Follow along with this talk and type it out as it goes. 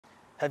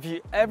Have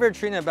you ever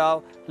dreamed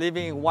about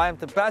living in one of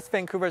the best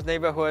Vancouver's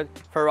neighborhood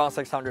for around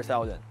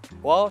 $600,000?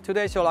 Well,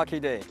 today's your lucky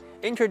day.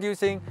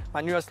 Introducing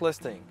my newest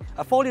listing,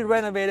 a fully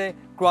renovated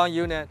ground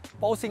unit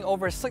boasting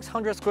over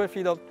 600 square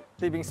feet of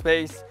living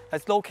space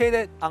that's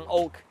located on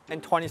Oak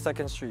and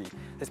 22nd Street.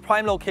 Its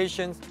prime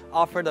locations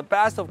offer the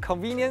best of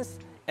convenience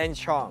and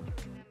charm.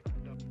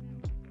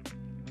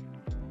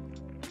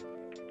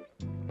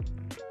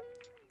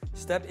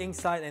 Step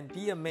inside and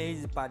be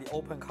amazed by the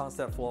open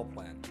concept floor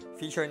plan,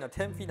 featuring a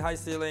 10 feet high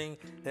ceiling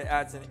that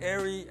adds an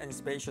airy and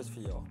spacious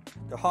feel.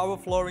 The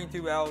hardwood flooring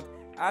throughout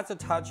adds a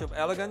touch of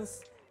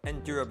elegance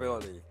and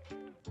durability.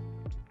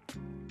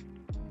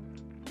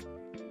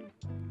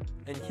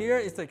 And here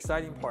is the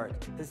exciting part.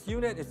 This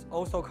unit is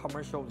also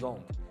commercial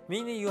zoned,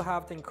 meaning you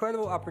have the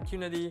incredible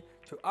opportunity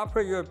to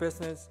operate your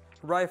business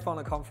right from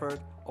the comfort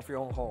of your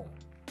own home.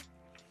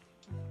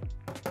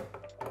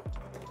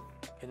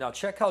 And now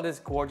check out this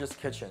gorgeous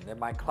kitchen that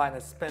my client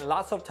has spent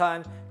lots of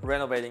time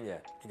renovating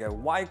it. You get a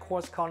white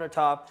quartz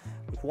countertop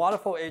with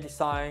waterfall A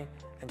design,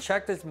 and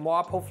check this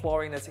marble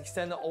flooring that's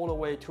extended all the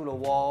way to the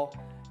wall,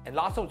 and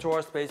lots of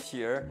drawer space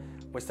here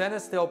with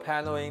stainless steel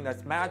paneling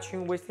that's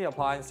matching with the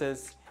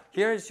appliances.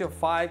 Here is your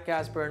 5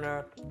 gas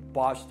burner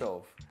Bosch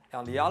stove.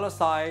 And on the other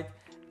side,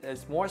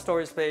 there's more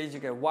storage space.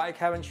 You get white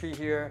cabinetry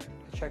here.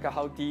 Check out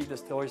how deep the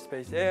storage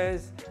space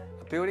is,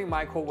 a built-in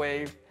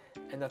microwave,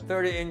 and a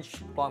 30-inch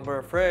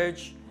lumber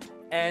fridge,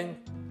 and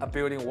a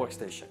built-in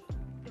workstation.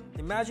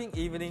 Imagine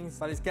evenings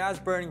by this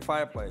gas-burning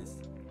fireplace,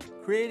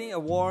 creating a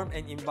warm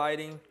and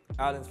inviting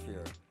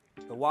atmosphere.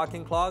 The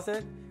walk-in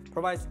closet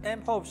provides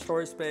ample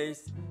storage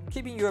space,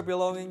 keeping your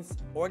belongings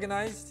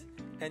organized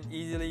and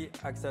easily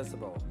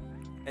accessible.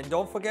 And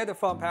don't forget the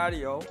front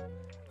patio,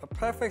 a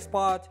perfect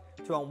spot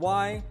to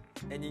unwind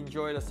and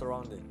enjoy the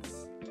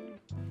surroundings.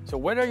 So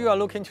whether you are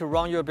looking to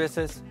run your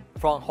business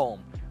from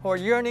home or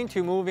yearning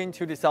to move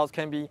into the South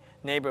Cambie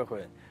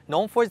neighborhood,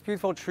 known for its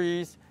beautiful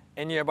trees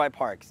and nearby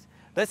parks,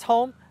 this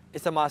home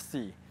is a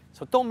must-see.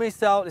 So don't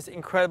miss out this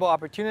incredible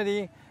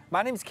opportunity.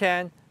 My name is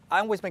Ken.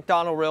 I'm with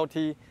McDonald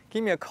Realty.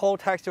 Give me a call,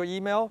 text, or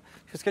email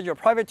to schedule a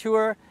private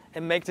tour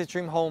and make this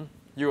dream home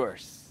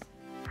yours.